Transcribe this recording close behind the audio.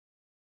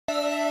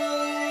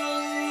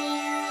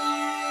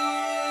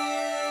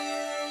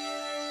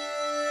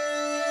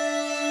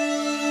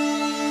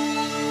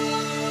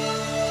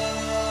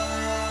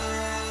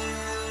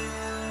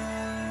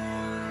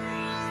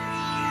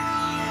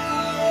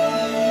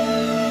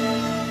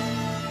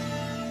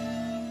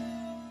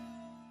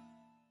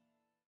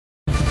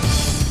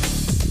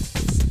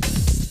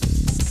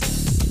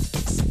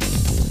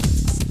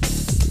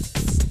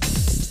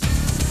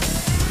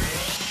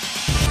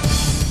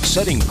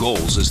Setting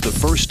goals is the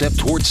first step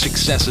towards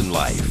success in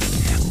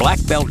life.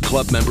 Black Belt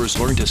Club members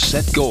learn to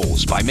set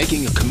goals by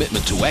making a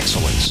commitment to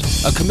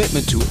excellence, a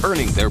commitment to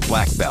earning their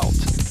black belt.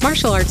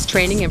 Martial arts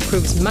training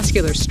improves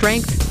muscular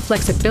strength,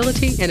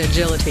 flexibility, and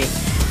agility.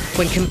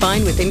 When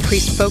combined with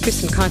increased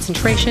focus and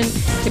concentration,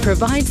 it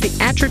provides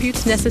the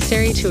attributes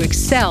necessary to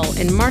excel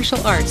in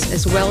martial arts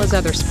as well as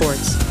other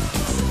sports.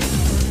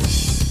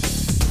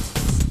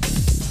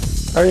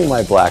 Earning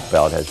my black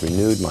belt has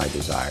renewed my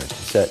desire to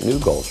set new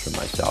goals for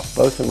myself,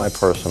 both in my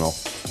personal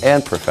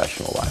and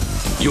professional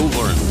life. You'll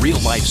learn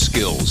real-life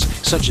skills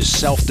such as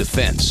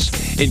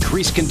self-defense,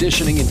 increase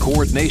conditioning and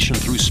coordination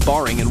through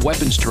sparring and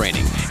weapons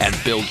training, and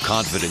build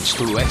confidence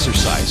through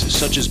exercises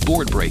such as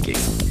board breaking.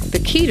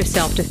 The key to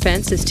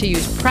self-defense is to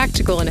use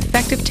practical and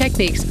effective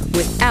techniques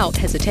without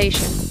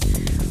hesitation.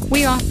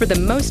 We offer the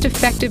most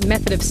effective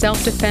method of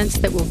self-defense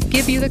that will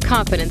give you the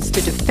confidence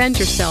to defend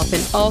yourself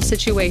in all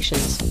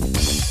situations.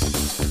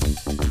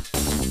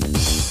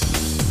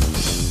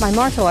 My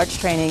martial arts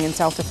training in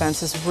self-defense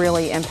has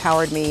really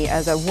empowered me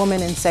as a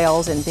woman in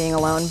sales and being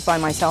alone by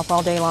myself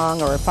all day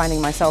long, or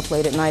finding myself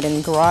late at night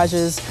in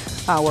garages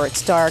where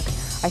it's dark.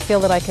 I feel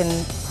that I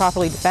can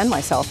properly defend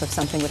myself if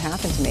something would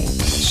happen to me.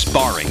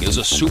 Sparring is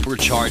a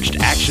supercharged,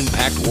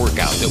 action-packed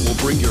workout that will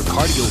bring your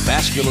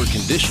cardiovascular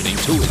conditioning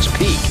to its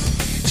peak.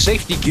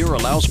 Safety gear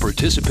allows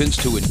participants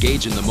to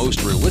engage in the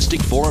most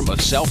realistic form of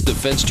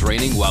self-defense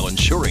training while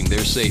ensuring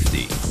their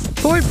safety.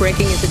 Board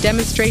breaking is a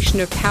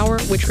demonstration of power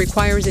which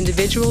requires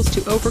individuals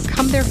to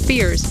overcome their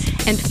fears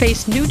and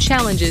face new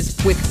challenges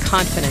with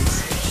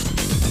confidence.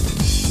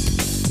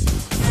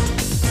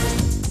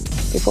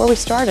 Before we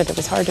started, it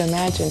was hard to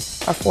imagine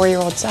our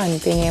 4-year-old son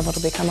being able to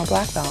become a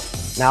black belt.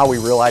 Now we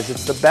realize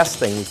it's the best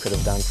thing we could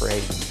have done for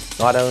Aiden.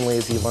 Not only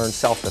has he learned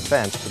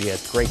self-defense, but he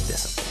has great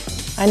discipline.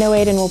 I know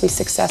Aiden will be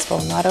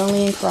successful not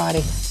only in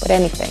karate, but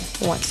anything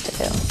he wants to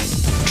do.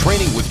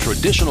 Training with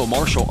traditional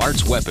martial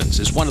arts weapons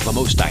is one of the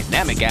most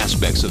dynamic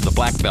aspects of the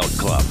Black Belt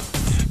Club.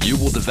 You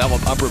will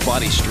develop upper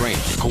body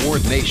strength,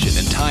 coordination,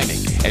 and timing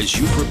as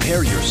you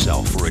prepare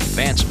yourself for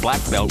advanced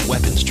black belt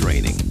weapons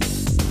training.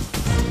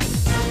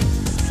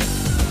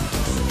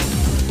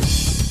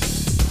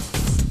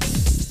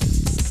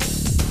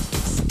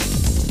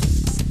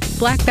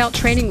 Black belt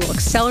training will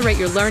accelerate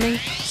your learning,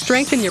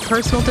 strengthen your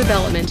personal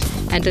development,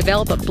 and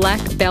develop a black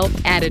belt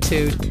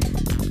attitude.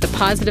 The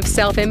positive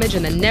self-image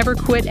and the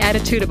never-quit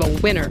attitude of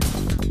a winner.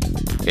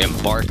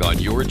 Embark on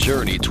your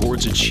journey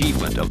towards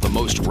achievement of the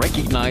most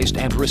recognized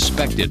and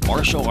respected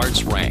martial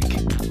arts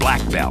rank,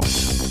 Black Belt.